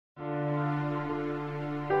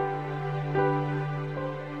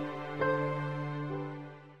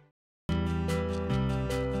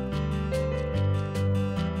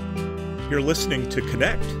You're listening to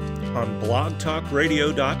Connect on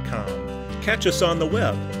blogtalkradio.com. Catch us on the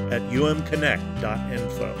web at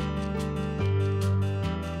umconnect.info.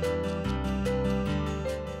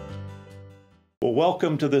 Well,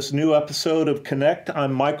 welcome to this new episode of Connect.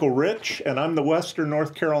 I'm Michael Rich, and I'm the Western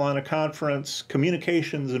North Carolina Conference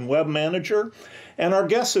Communications and Web Manager. And our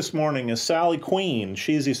guest this morning is Sally Queen.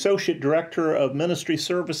 She's the Associate Director of Ministry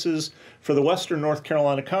Services for the Western North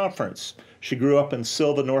Carolina Conference. She grew up in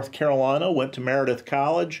Sylva, North Carolina, went to Meredith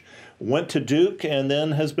College, went to Duke, and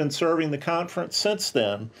then has been serving the conference since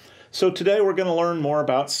then. So today we're going to learn more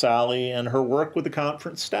about Sally and her work with the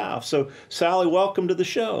conference staff. So Sally, welcome to the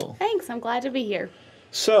show. Thanks, I'm glad to be here.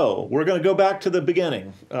 So we're going to go back to the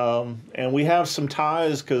beginning. And we have some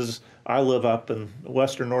ties because I live up in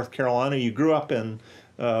Western North Carolina. You grew up in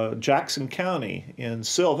Jackson County in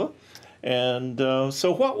Sylva. And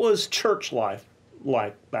so what was church life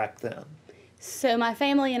like back then? So my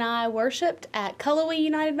family and I worshiped at Cullowhee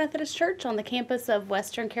United Methodist Church on the campus of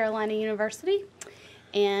Western Carolina University.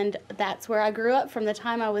 And that's where I grew up from the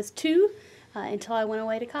time I was 2 until I went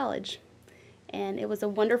away to college. And it was a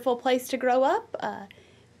wonderful place to grow up.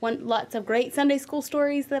 Lots of great Sunday school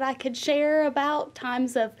stories that I could share about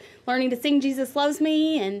times of learning to sing Jesus Loves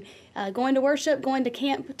Me and going to worship, going to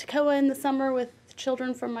Camp Toccoa in the summer with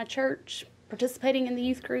children from my church, participating in the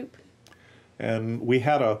youth group. And we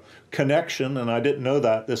had a connection, and I didn't know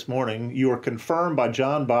that this morning. You were confirmed by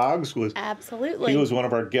John Boggs. Absolutely. He was one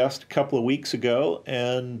of our guests a couple of weeks ago,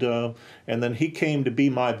 and then he came to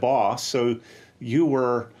be my boss. So you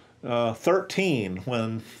were 13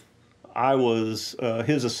 when I was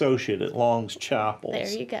his associate at Long's Chapel. There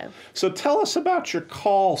you go. So tell us about your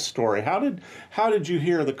call story. How did you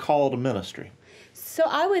hear the call to ministry? So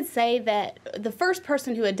I would say that the first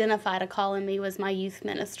person who identified a call in me was my youth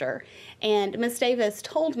minister. And Miss Davis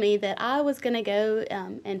told me that I was going to go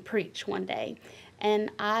and preach one day.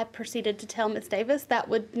 And I proceeded to tell Miss Davis that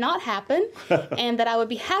would not happen and that I would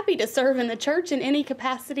be happy to serve in the church in any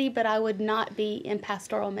capacity, but I would not be in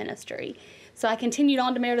pastoral ministry. So I continued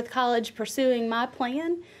on to Meredith College pursuing my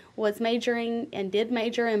plan, was majoring and did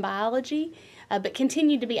major in biology, but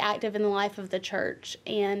continued to be active in the life of the church.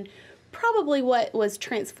 And probably what was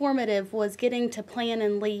transformative was getting to plan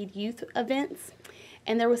and lead youth events.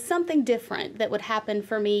 And there was something different that would happen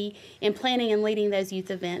for me in planning and leading those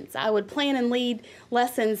youth events. I would plan and lead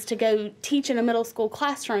lessons to go teach in a middle school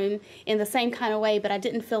classroom in the same kind of way, but I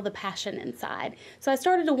didn't feel the passion inside. So I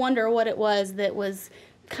started to wonder what it was that was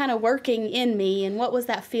kind of working in me and what was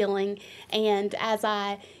that feeling. And as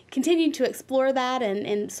I continued to explore that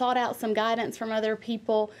and sought out some guidance from other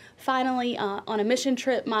people, finally on a mission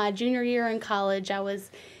trip my junior year in college,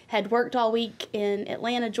 had worked all week in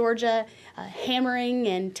Atlanta, Georgia, hammering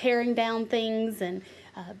and tearing down things and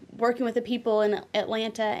working with the people in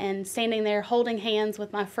Atlanta and standing there holding hands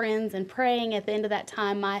with my friends and praying. At the end of that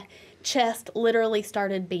time, my chest literally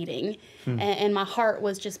started beating and my heart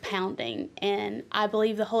was just pounding. And I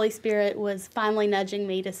believe the Holy Spirit was finally nudging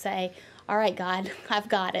me to say, all right, God, I've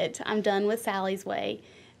got it. I'm done with Sally's way,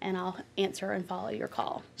 and I'll answer and follow your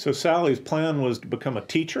call. So Sally's plan was to become a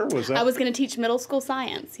teacher? Was that? I was going to teach middle school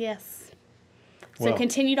science, yes. So Well,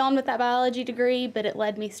 continued on with that biology degree, but it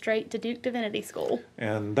led me straight to Duke Divinity School.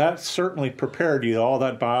 And that certainly prepared you. All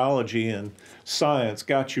that biology and science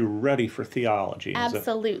got you ready for theology.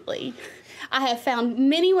 Absolutely. I have found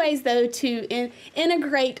many ways, though, to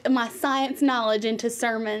integrate my science knowledge into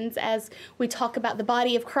sermons as we talk about the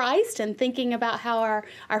body of Christ and thinking about how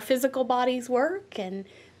our physical bodies work, and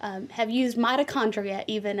have used mitochondria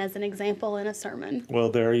even as an example in a sermon. Well,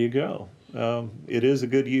 there you go. It is a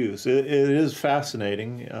good use. It is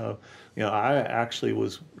fascinating. I actually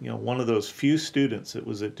was one of those few students that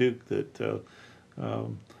was at Duke that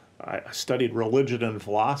I studied religion and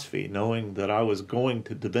philosophy, knowing that I was going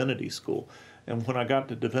to divinity school. And when I got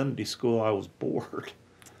to divinity school, I was bored.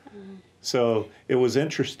 So it was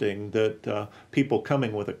interesting that people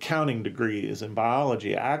coming with accounting degrees and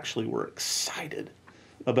biology actually were excited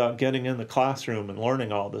about getting in the classroom and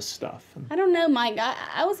learning all this stuff. I don't know, Mike.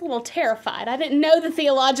 I was a little terrified. I didn't know the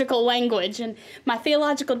theological language, and my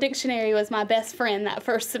theological dictionary was my best friend that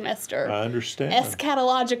first semester. I understand.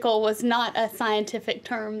 Eschatological was not a scientific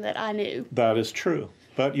term that I knew. That is true.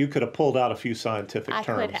 But you could have pulled out a few scientific terms.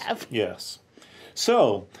 I could have. Yes.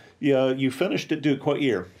 So, you finished at Duke what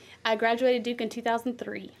year? I graduated Duke in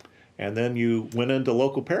 2003. And then you went into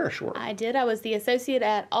local parish work. I did. I was the associate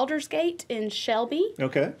at Aldersgate in Shelby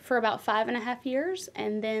for about 5.5 years,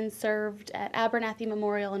 and then served at Abernathy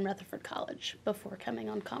Memorial and Rutherford College before coming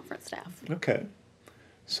on conference staff. Okay.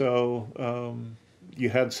 So you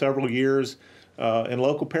had several years in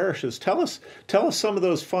local parishes. Tell us some of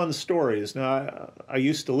those fun stories. Now, I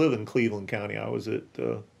used to live in Cleveland County. I was at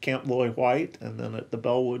Camp Loy White and then at the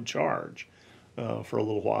Bellwood Charge for a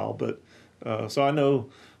little while. But so I know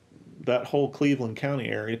that whole Cleveland County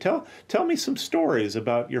area. Tell me some stories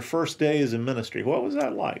about your first days in ministry. What was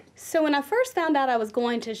that like? So when I first found out I was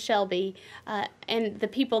going to Shelby, and the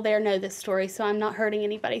people there know this story, so I'm not hurting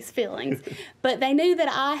anybody's feelings, but they knew that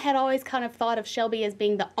I had always kind of thought of Shelby as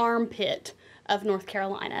being the armpit of North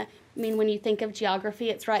Carolina. I mean, when you think of geography,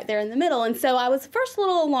 it's right there in the middle. And so I was first a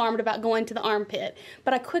little alarmed about going to the armpit,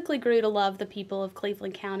 but I quickly grew to love the people of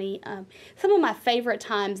Cleveland County. Some of my favorite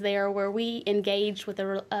times there were we engaged with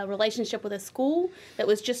a relationship with a school that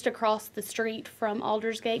was just across the street from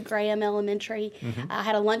Aldersgate Graham Elementary. I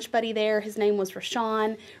had a lunch buddy there. His name was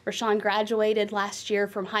Rashawn. Rashawn graduated last year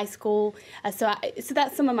from high school. So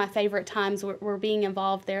that's some of my favorite times were being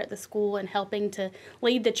involved there at the school and helping to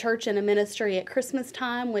lead the church in a ministry at Christmas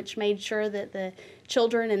time, which made sure that the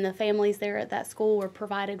children and the families there at that school were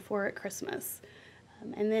provided for at Christmas.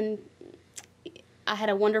 And then I had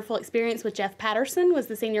a wonderful experience with Jeff Patterson, was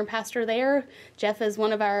the senior pastor there. Jeff is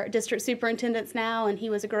one of our district superintendents now, and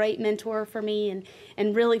he was a great mentor for me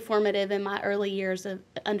and really formative in my early years of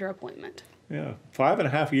under appointment. Yeah,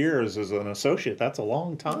 5.5 years as an associate, that's a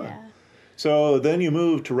long time. Yeah. So then you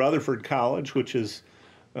moved to Rutherford College, which is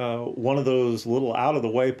one of those little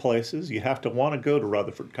out-of-the-way places. You have to want to go to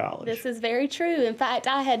Rutherford College. This is very true. In fact,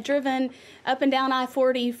 I had driven up and down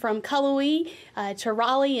I-40 from Cullowhee to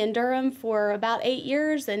Raleigh and Durham for about 8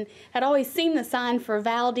 years and had always seen the sign for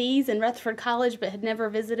Valdez and Rutherford College, but had never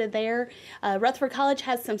visited there. Rutherford College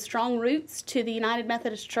has some strong roots to the United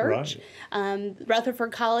Methodist Church. Right.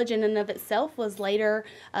 Rutherford College in and of itself was later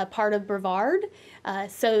part of Brevard.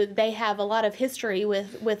 So they have a lot of history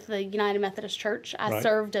with the United Methodist Church. I Right.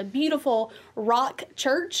 served a beautiful rock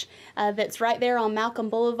church that's right there on Malcolm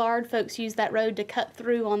Boulevard. Folks use that road to cut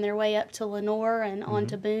through on their way up to Lenoir and on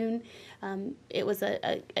to Boone. It was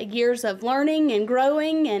a years of learning and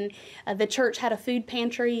growing, and the church had a food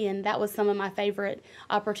pantry, and that was some of my favorite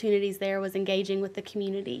opportunities there, was engaging with the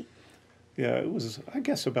community. Yeah, it was, I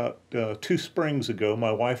guess, about 2 springs ago,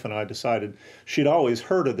 my wife and I decided she'd always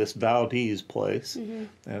heard of this Valdez place.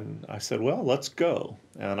 And I said, well, let's go.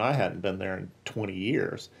 And I hadn't been there in 20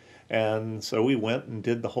 years. And so we went and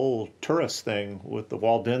did the whole tourist thing with the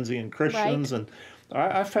Waldensian Christians. Right. And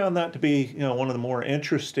I found that to be, one of the more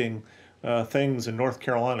interesting things in North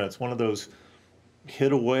Carolina. It's one of those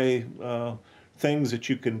hid away things that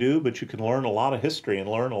you can do, but you can learn a lot of history and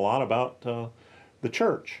learn a lot about the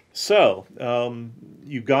church. So,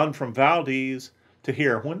 you've gone from Valdez to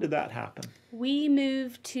here. When did that happen? We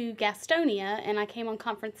moved to Gastonia, and I came on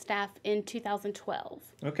conference staff in 2012.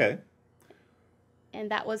 Okay.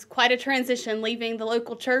 And that was quite a transition, leaving the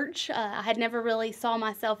local church. I had never really saw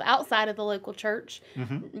myself outside of the local church.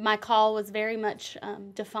 My call was very much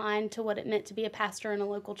defined to what it meant to be a pastor in a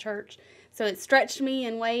local church. So it stretched me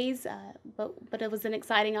in ways, but it was an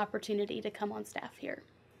exciting opportunity to come on staff here.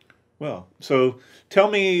 Well, so tell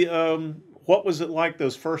me, what was it like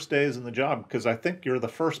those first days in the job? Because I think you're the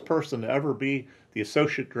first person to ever be the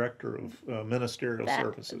Associate Director of Ministerial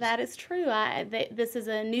Services. That is true. This is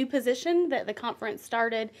a new position that the conference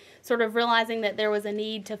started sort of realizing that there was a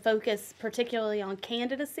need to focus particularly on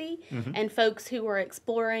candidacy and folks who were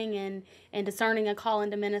exploring and discerning a call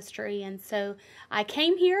into ministry. And so I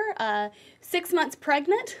came here 6 months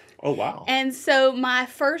pregnant. Oh, wow. And so my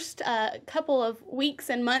first couple of weeks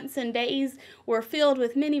and months and days were filled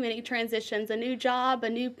with many, many transitions, a new job, a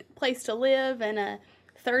new place to live, and a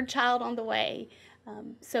third child on the way.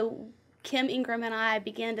 So Kim Ingram and I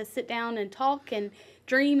began to sit down and talk and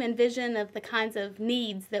dream and vision of the kinds of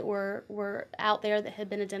needs that were out there that had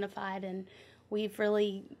been identified, and we've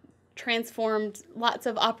really transformed lots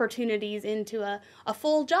of opportunities into a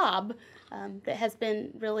full job that has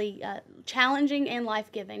been really challenging and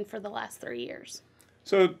life-giving for the last 3 years.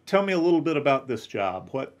 So tell me a little bit about this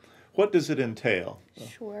job. What does it entail?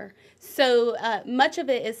 Sure. So much of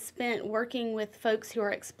it is spent working with folks who are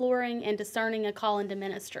exploring and discerning a call into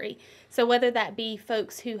ministry. So whether that be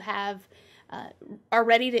folks who are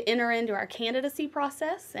ready to enter into our candidacy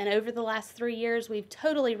process, and over the last 3 years, we've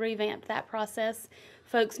totally revamped that process.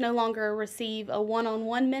 Folks no longer receive a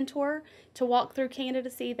one-on-one mentor to walk through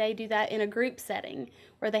candidacy. They do that in a group setting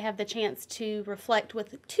where they have the chance to reflect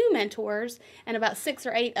with 2 mentors and about 6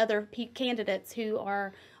 or 8 other candidates who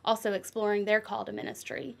are also exploring their call to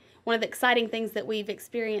ministry. One of the exciting things that we've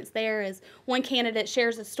experienced there is one candidate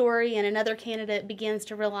shares a story and another candidate begins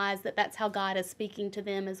to realize that that's how God is speaking to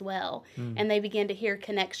them as well. And they begin to hear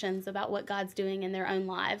connections about what God's doing in their own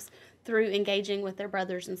lives through engaging with their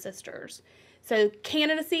brothers and sisters. So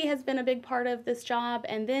candidacy has been a big part of this job,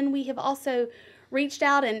 and then we have also reached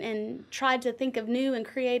out and tried to think of new and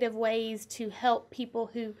creative ways to help people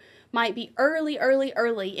who might be early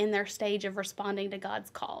in their stage of responding to God's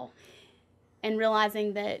call, and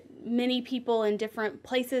realizing that many people in different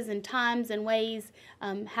places and times and ways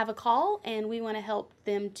have a call, and we want to help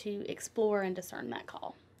them to explore and discern that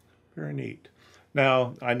call. Very neat.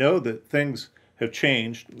 Now, I know that things have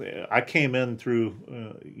changed. I came in through,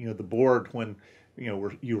 the board when,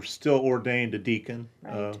 you were still ordained a deacon.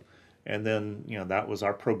 Right. And then, that was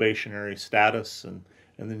our probationary status. And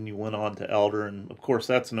then you went on to elder. And of course,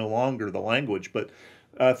 that's no longer the language. But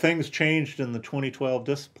things changed in the 2012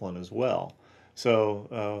 discipline as well.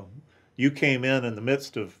 So you came in the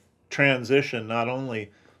midst of transition, not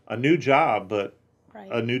only a new job, but Right.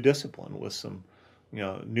 a new discipline with some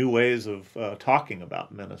new ways of talking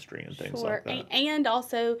about ministry and things like that. And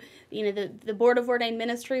also, the Board of Ordained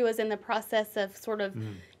Ministry was in the process of sort of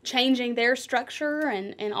changing their structure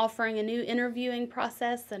and offering a new interviewing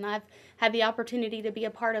process, and I've had the opportunity to be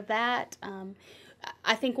a part of that.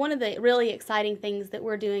 I think one of the really exciting things that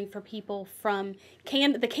we're doing for people from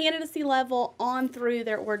the candidacy level on through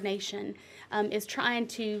their ordination is trying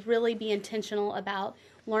to really be intentional about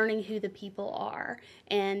learning who the people are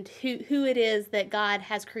and who it is that God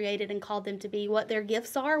has created and called them to be, what their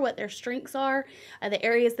gifts are, what their strengths are, the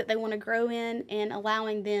areas that they want to grow in, and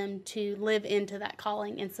allowing them to live into that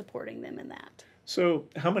calling and supporting them in that. So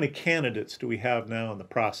how many candidates do we have now in the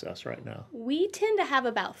process right now? We tend to have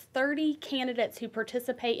about 30 candidates who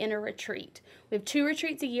participate in a retreat. We have 2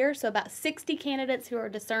 retreats a year, so about 60 candidates who are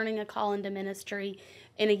discerning a call into ministry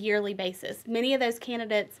in a yearly basis. Many of those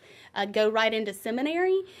candidates go right into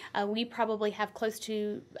seminary. We probably have close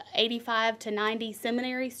to 85 to 90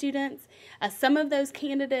 seminary students. Some of those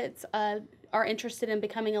candidates are interested in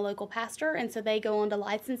becoming a local pastor, and so they go on to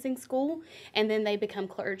licensing school, and then they become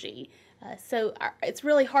clergy. So it's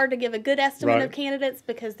really hard to give a good estimate of candidates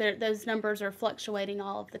because those numbers are fluctuating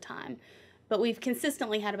all of the time. But we've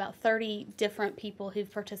consistently had about 30 different people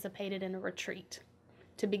who've participated in a retreat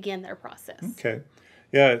to begin their process. Okay.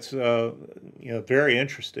 Yeah, it's very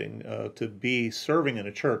interesting to be serving in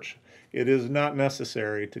a church. It is not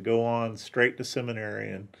necessary to go on straight to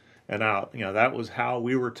seminary and out. That was how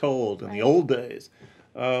we were told in the old days.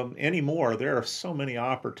 Anymore, there are so many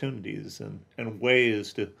opportunities and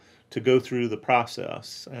ways to go through the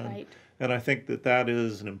process. And I think that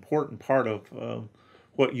is an important part of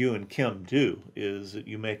what you and Kim do, is that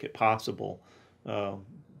you make it possible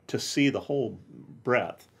to see the whole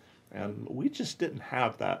breadth. And we just didn't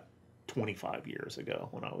have that 25 years ago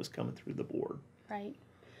when I was coming through the board. Right.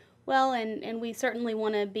 Well, and we certainly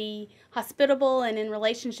want to be hospitable and in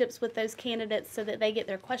relationships with those candidates so that they get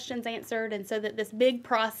their questions answered, and so that this big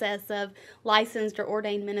process of licensed or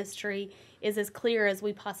ordained ministry is as clear as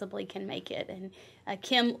we possibly can make it. And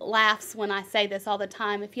Kim laughs when I say this all the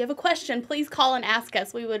time. If you have a question, please call and ask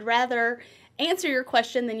us. We would rather answer your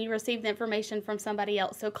question than you receive the information from somebody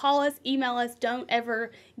else. So call us, email us. Don't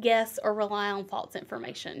ever guess or rely on false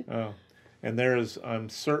information. Oh. And there's, I'm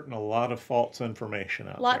certain, a lot of false information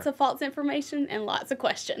out there. Lots of false information and lots of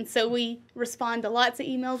questions. So we respond to lots of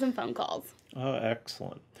emails and phone calls. Oh,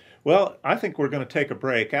 excellent. Well, I think we're going to take a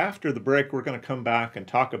break. After the break, we're going to come back and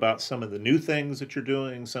talk about some of the new things that you're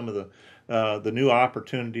doing, some of the new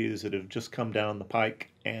opportunities that have just come down the pike,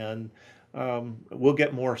 and we'll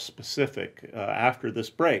get more specific after this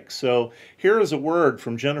break. So here is a word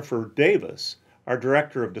from Jennifer Davis, our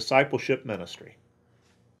Director of Discipleship Ministry.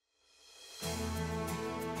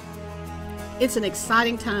 It's an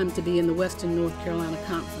exciting time to be in the Western North Carolina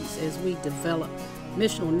Conference as we develop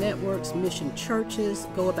missional networks, mission churches,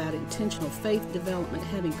 go about intentional faith development,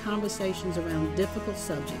 having conversations around difficult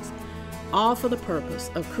subjects, all for the purpose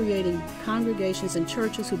of creating congregations and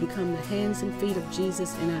churches who become the hands and feet of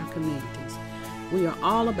Jesus in our communities. We are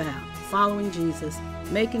all about following Jesus,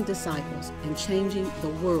 making disciples, and changing the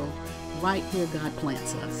world right where God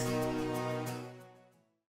plants us.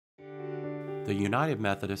 The United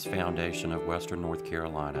Methodist Foundation of Western North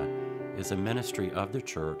Carolina is a ministry of the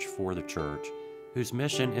church for the church, whose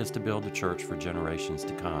mission is to build the church for generations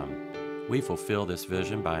to come. We fulfill this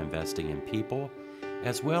vision by investing in people,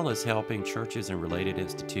 as well as helping churches and related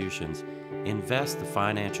institutions invest the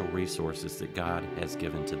financial resources that God has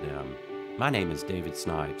given to them. My name is David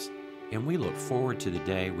Snipes, and we look forward to the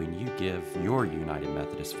day when you give your United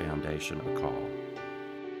Methodist Foundation a call.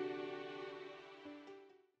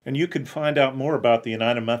 And you can find out more about the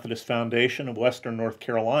United Methodist Foundation of Western North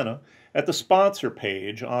Carolina at the sponsor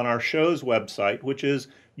page on our show's website, which is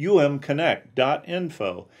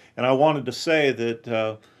umconnect.info. And I wanted to say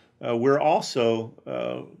that we're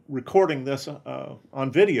also recording this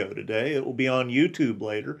on video today. It will be on YouTube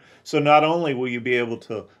later. So not only will you be able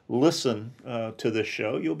to listen to this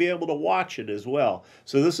show, you'll be able to watch it as well.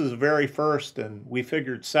 So this is the very first, and we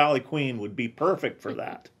figured Sally Queen would be perfect for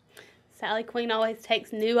that. Sally Queen always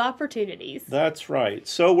takes new opportunities. That's right.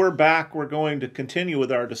 So we're back. We're going to continue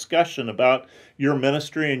with our discussion about your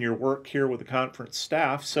ministry and your work here with the conference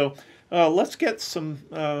staff. So let's get some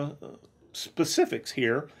specifics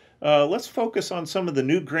here. Let's focus on some of the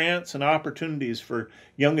new grants and opportunities for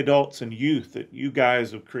young adults and youth that you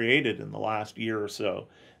guys have created in the last year or so.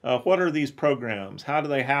 What are these programs? How do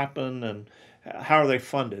they happen? And how are they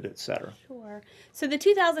funded, et cetera? Sure. So the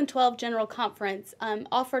 2012 General Conference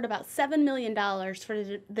offered about $7 million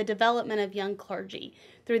for the development of young clergy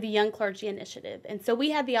through the Young Clergy Initiative. And so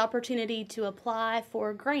we had the opportunity to apply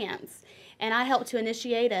for grants. And I helped to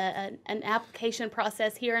initiate an application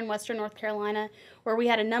process here in Western North Carolina, where we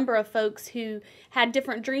had a number of folks who had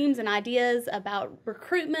different dreams and ideas about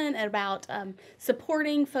recruitment and about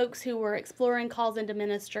supporting folks who were exploring calls into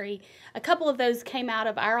ministry. A couple of those came out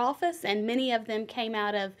of our office, and many of them came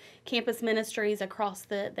out of campus ministries across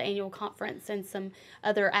the annual conference and some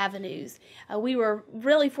other avenues. We were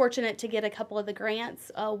really fortunate to get a couple of the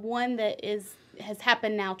grants. One that has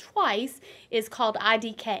happened now twice is called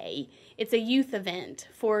IDK. It's a youth event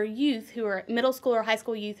for youth who are middle school or high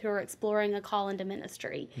school youth who are exploring a call into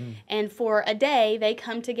ministry. And for a day, they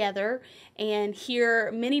come together and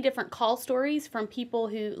hear many different call stories from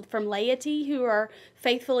people from laity who are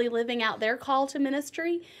faithfully living out their call to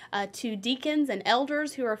ministry, to deacons and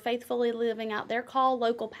elders who are faithfully living out their call,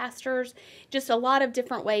 local pastors, just a lot of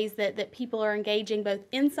different ways that people are engaging both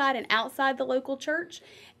inside and outside the local church.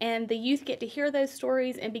 And the youth get to hear those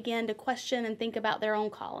stories and begin to question and think about their own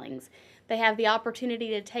callings. They have the opportunity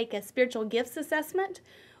to take a spiritual gifts assessment,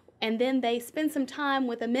 and then they spend some time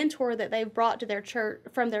with a mentor that they've brought to their church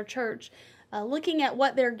from their church, looking at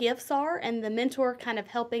what their gifts are, and the mentor kind of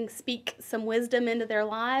helping speak some wisdom into their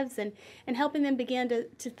lives and helping them begin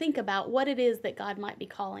to think about what it is that God might be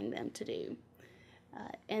calling them to do.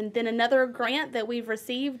 And then another grant that we've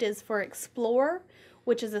received is for Explore,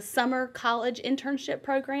 which is a summer college internship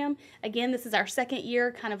program. Again, this is our second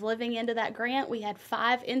year kind of living into that grant. We had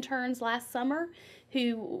 5 interns last summer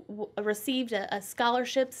who received a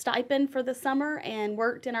scholarship stipend for the summer and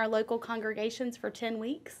worked in our local congregations for 10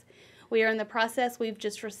 weeks. We are in the process. We've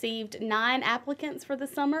just received 9 applicants for the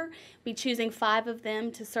summer. We'll be choosing 5 of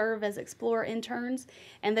them to serve as Explore interns,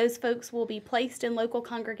 and those folks will be placed in local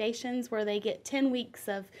congregations where they get 10 weeks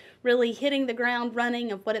of really hitting the ground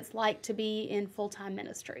running of what it's like to be in full-time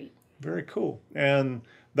ministry. Very cool. And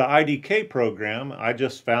the IDK program, I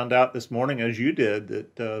just found out this morning, as you did,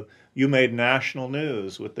 that you made national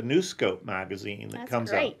news with the New Scope magazine that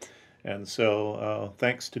comes out. And so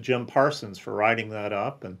thanks to Jim Parsons for writing that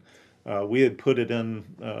up. And we had put it in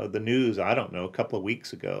the news, I don't know, a couple of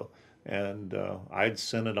weeks ago. And I'd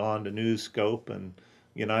sent it on to News Scope and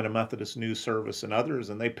United Methodist News Service and others,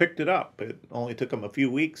 and they picked it up. It only took them a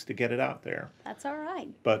few weeks to get it out there. That's all right.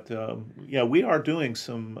 But yeah, we are doing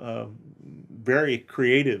some very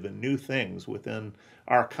creative and new things within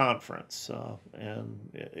our conference, and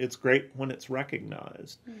it's great when it's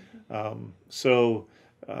recognized. So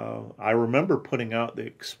I remember putting out the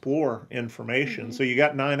Explore information. So you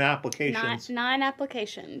got 9 applications. 9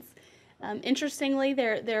 applications. Interestingly,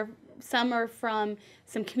 they're some are from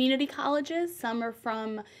some community colleges, some are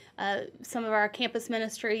from some of our campus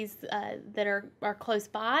ministries that are close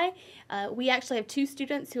by. We actually have 2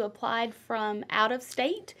 students who applied from out of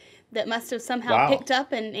state that must have somehow picked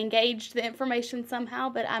up and engaged the information somehow,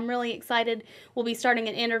 but I'm really excited. We'll be starting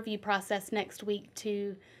an interview process next week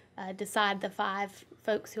to decide the 5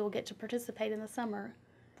 folks who will get to participate in the summer.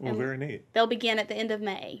 Well, very neat. They'll begin at the end of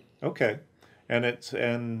May. Okay.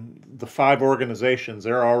 And the 5 organizations,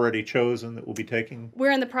 they're already chosen that will be taking?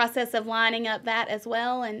 We're in the process of lining up that as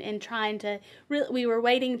well and trying to, we were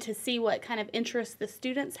waiting to see what kind of interest the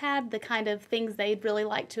students had, the kind of things they'd really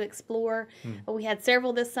like to explore. We had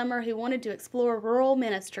several this summer who wanted to explore rural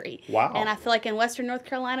ministry. Wow. And I feel like in Western North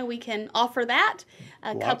Carolina we can offer that.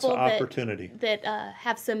 Lots of opportunity. That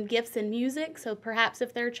have some gifts in music, so perhaps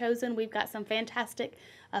if they're chosen, we've got some fantastic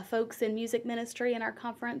folks in music ministry in our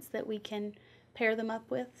conference that we can pair them up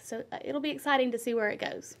with. So it'll be exciting to see where it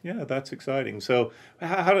goes. Yeah, that's exciting. So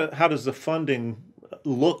how does the funding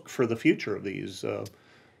look for the future of these?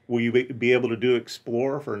 Will you be able to do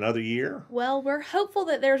Explore for another year? Well, we're hopeful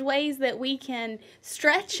that there's ways that we can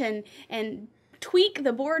stretch and tweak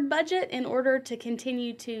the board budget in order to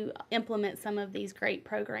continue to implement some of these great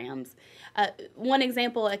programs. One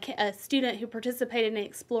example, a student who participated in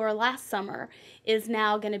Explore last summer is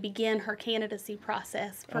now going to begin her candidacy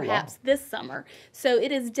process perhaps this summer. So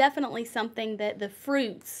it is definitely something that the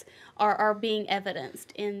fruits are being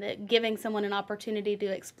evidenced in that giving someone an opportunity to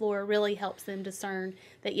explore really helps them discern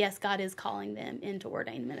that, yes, God is calling them into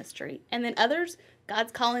ordained ministry. And then others,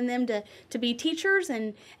 God's calling them to be teachers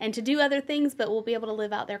and to do other things, but will be able to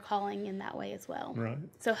live out their calling in that way as well. Right.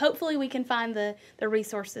 So hopefully we can find the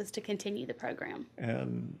resources to continue the program.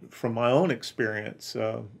 And from my own experience,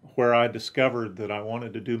 where I discovered that I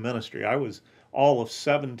wanted to do ministry, I was all of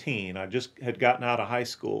 17. I just had gotten out of high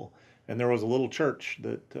school, and there was a little church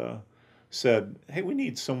that said, hey, we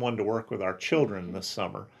need someone to work with our children this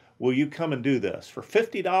summer. Will you come and do this for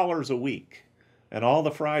 $50 a week and all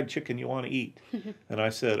the fried chicken you want to eat? And I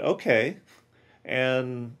said, okay.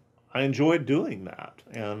 And I enjoyed doing that.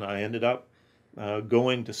 And I ended up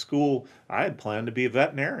going to school. I had planned to be a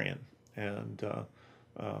veterinarian. And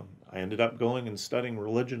I ended up going and studying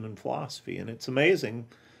religion and philosophy. And it's amazing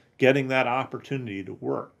getting that opportunity to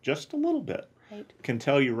work just a little bit. Right. Can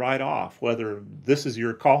tell you right off whether this is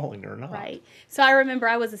your calling or not. Right. So I remember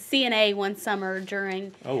I was a CNA one summer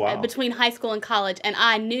during between high school and college, and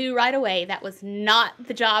I knew right away that was not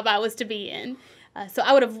the job I was to be in. So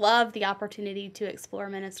I would have loved the opportunity to explore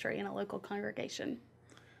ministry in a local congregation.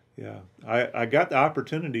 Yeah, I got the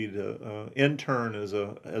opportunity to intern as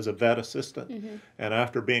a vet assistant, and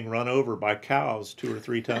after being run over by cows 2 or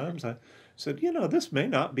 3 times, I said, this may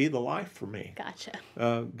not be the life for me.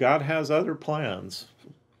 Gotcha. God has other plans,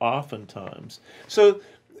 oftentimes. So,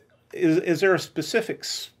 is there a specific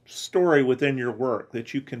story within your work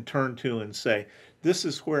that you can turn to and say, this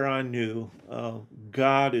is where I knew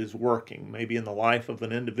God is working, maybe in the life of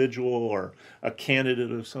an individual or a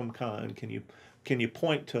candidate of some kind? Can you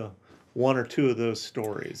point to 1 or 2 of those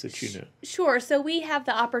stories that you knew? Sure. So we have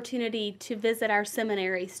the opportunity to visit our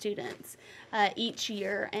seminary students each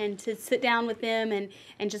year and to sit down with them and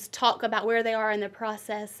just talk about where they are in the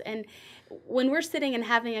process. And when we're sitting and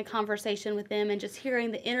having a conversation with them and just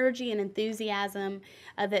hearing the energy and enthusiasm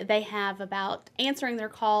that they have about answering their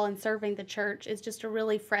call and serving the church is just a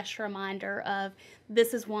really fresh reminder of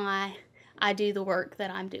this is why I do the work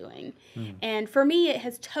that I'm doing. And for me, it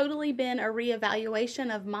has totally been a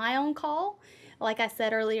reevaluation of my own call. Like I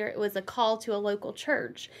said earlier, it was a call to a local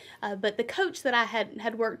church. But the coach that I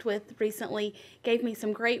had worked with recently gave me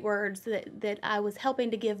some great words that I was helping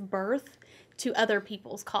to give birth to other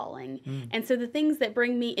people's calling. And so the things that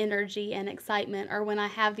bring me energy and excitement are when I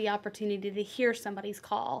have the opportunity to hear somebody's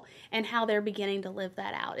call and how they're beginning to live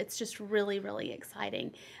that out. It's just really, really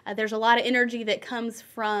exciting. There's a lot of energy that comes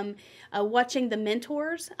from watching the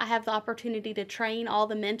mentors. I have the opportunity to train all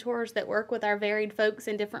the mentors that work with our varied folks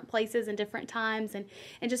in different places and different times, and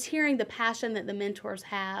just hearing the passion that the mentors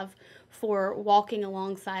have for walking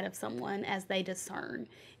alongside of someone as they discern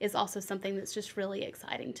is also something that's just really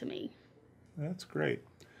exciting to me. That's great.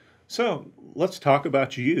 So let's talk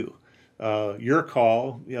about you. Your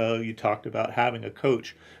call, you talked about having a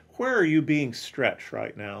coach. Where are you being stretched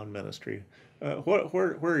right now in ministry?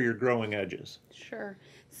 Where are your growing edges? Sure.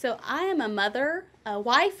 So I am a mother, a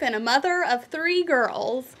wife, and a mother of 3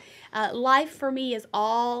 girls. Life for me is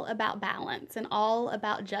all about balance and all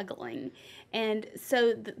about juggling. And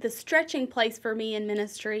so the stretching place for me in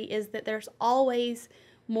ministry is that there's always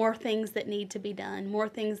more things that need to be done, more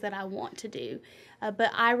things that I want to do.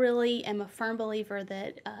 But I really am a firm believer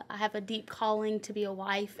that I have a deep calling to be a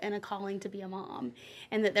wife and a calling to be a mom.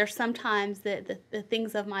 And that there's sometimes that the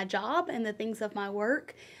things of my job and the things of my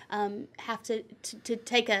work have to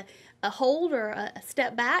take a hold or a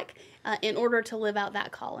step back in order to live out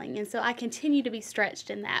that calling. And so I continue to be stretched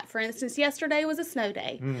in that. For instance, yesterday was a snow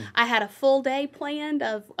day. I had a full day planned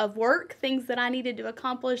of work, things that I needed to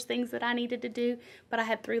accomplish, things that I needed to do, but I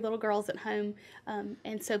had 3 little girls at home.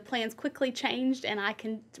 And so plans quickly changed and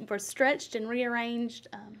were stretched and rearranged.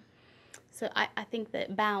 So I think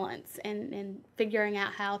that balance and figuring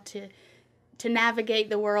out how to navigate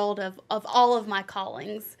the world of all of my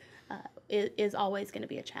callings is always going to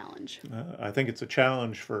be a challenge. I think it's a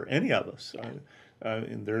challenge for any of us. Yeah.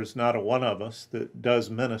 And there's not a one of us that does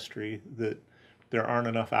ministry that there aren't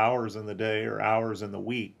enough hours in the day or hours in the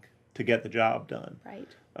week to get the job done. Right.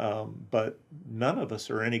 But none of us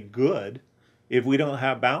are any good if we don't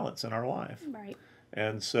have balance in our life. Right.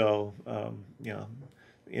 And so,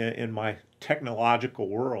 in my technological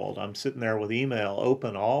world, I'm sitting there with email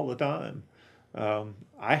open all the time.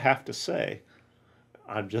 I have to say,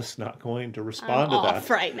 I'm just not going to respond to that. I'm off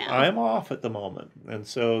right now. I'm off at the moment. And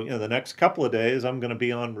so, the next couple of days, I'm going to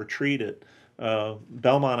be on retreat at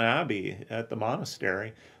Belmont Abbey at the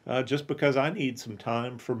monastery, just because I need some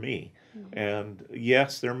time for me. And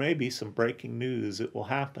yes, there may be some breaking news that will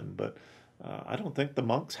happen, but I don't think the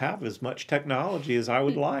monks have as much technology as I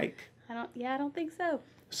would like. I don't think so.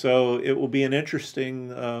 So it will be an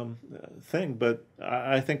interesting thing, but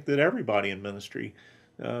I think that everybody in ministry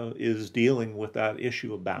is dealing with that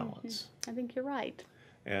issue of balance. I think you're right.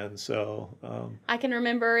 And so I can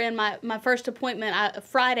remember in my first appointment,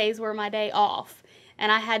 Fridays were my day off,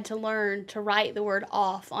 and I had to learn to write the word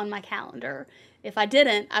off on my calendar. If I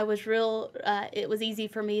didn't, I was it was easy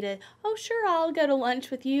for me to, oh, sure, I'll go to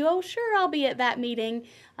lunch with you. Oh, sure, I'll be at that meeting.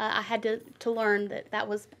 I had to learn that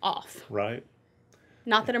was off. Right.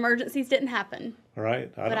 Not that emergencies didn't happen.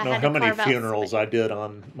 Right. I don't know how many funerals I did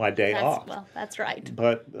on my day off. Well, that's right.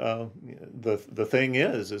 But the thing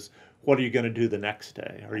is what are you going to do the next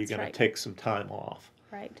day? Are you going to take some time off?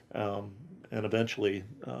 Right. And eventually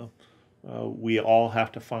we all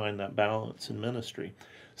have to find that balance in ministry.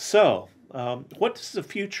 So what does the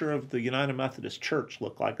future of the United Methodist Church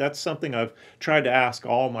look like? That's something I've tried to ask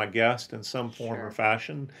all my guests in some form or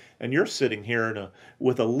fashion. And you're sitting here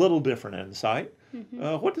with a little different insight.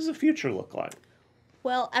 What does the future look like?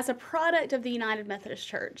 Well, as a product of the United Methodist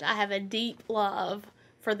Church, I have a deep love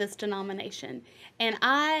for this denomination. And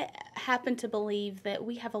I happen to believe that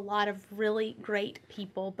we have a lot of really great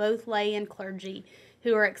people, both lay and clergy,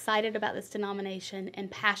 who are excited about this denomination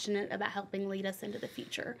and passionate about helping lead us into the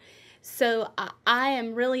future. So I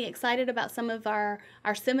am really excited about some of our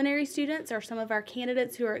seminary students or some of our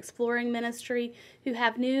candidates who are exploring ministry, who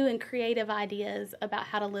have new and creative ideas about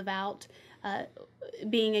how to live out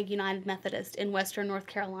being a United Methodist in Western North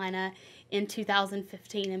Carolina in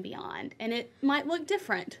 2015 and beyond. And it might look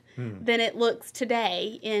different than it looks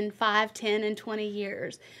today in 5, 10, and 20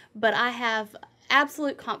 years. But I have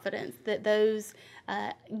absolute confidence that those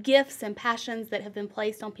gifts and passions that have been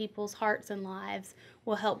placed on people's hearts and lives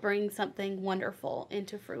will help bring something wonderful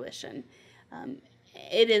into fruition.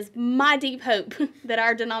 It is my deep hope that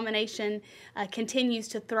our denomination continues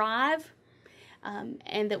to thrive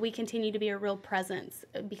and that we continue to be a real presence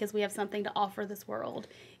because we have something to offer this world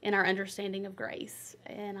in our understanding of grace.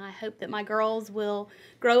 And I hope that my girls will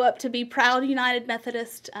grow up to be proud United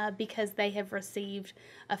Methodist because they have received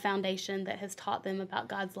a foundation that has taught them about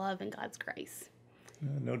God's love and God's grace.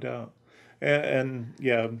 No doubt. And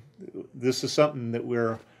yeah, this is something that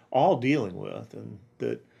we're all dealing with, and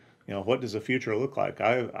that, what does the future look like?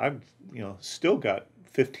 I've still got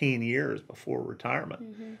 15 years before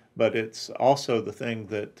retirement, but it's also the thing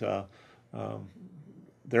that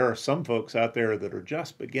there are some folks out there that are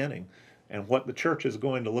just beginning, and what the church is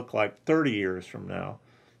going to look like 30 years from now.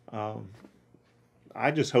 I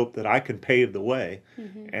just hope that I can pave the way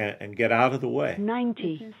and get out of the way.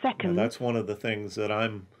 90 seconds. That's one of the things that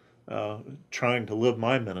I'm trying to live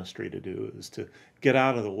my ministry to do, is to get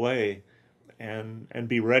out of the way and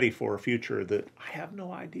be ready for a future that I have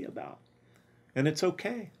no idea about. And it's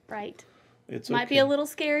okay. Right. It might be a little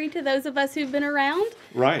scary to those of us who've been around.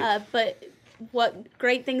 Right. But what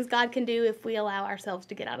great things God can do if we allow ourselves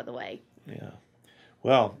to get out of the way. Yeah.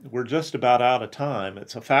 Well, we're just about out of time.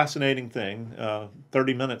 It's a fascinating thing.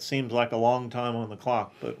 30 minutes seems like a long time on the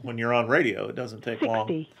clock, but when you're on radio, it doesn't take 60 long.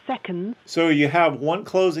 60 seconds. So you have one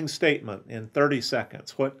closing statement in 30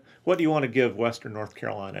 seconds. What do you want to give Western North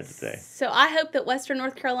Carolina today? So I hope that Western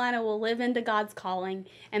North Carolina will live into God's calling,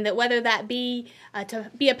 and that whether that be to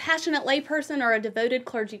be a passionate layperson or a devoted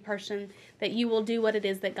clergy person, that you will do what it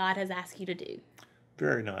is that God has asked you to do.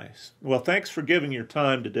 Very nice. Well, thanks for giving your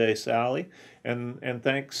time today, Sally, and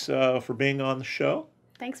thanks for being on the show.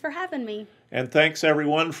 Thanks for having me. And thanks,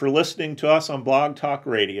 everyone, for listening to us on Blog Talk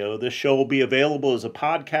Radio. This show will be available as a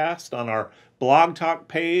podcast on our Blog Talk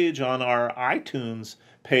page, on our iTunes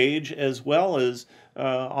page, as well as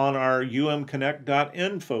on our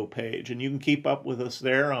umconnect.info page. And you can keep up with us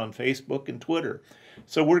there on Facebook and Twitter.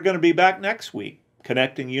 So we're going to be back next week,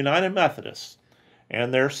 connecting United Methodists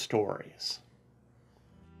and their stories.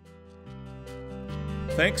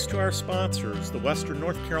 Thanks to our sponsors, the Western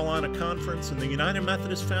North Carolina Conference and the United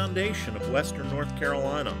Methodist Foundation of Western North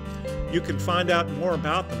Carolina. You can find out more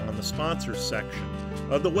about them on the sponsors section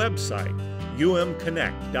of the website,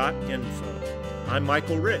 umconnect.info. I'm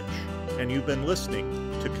Michael Rich, and you've been listening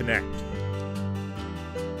to Connect.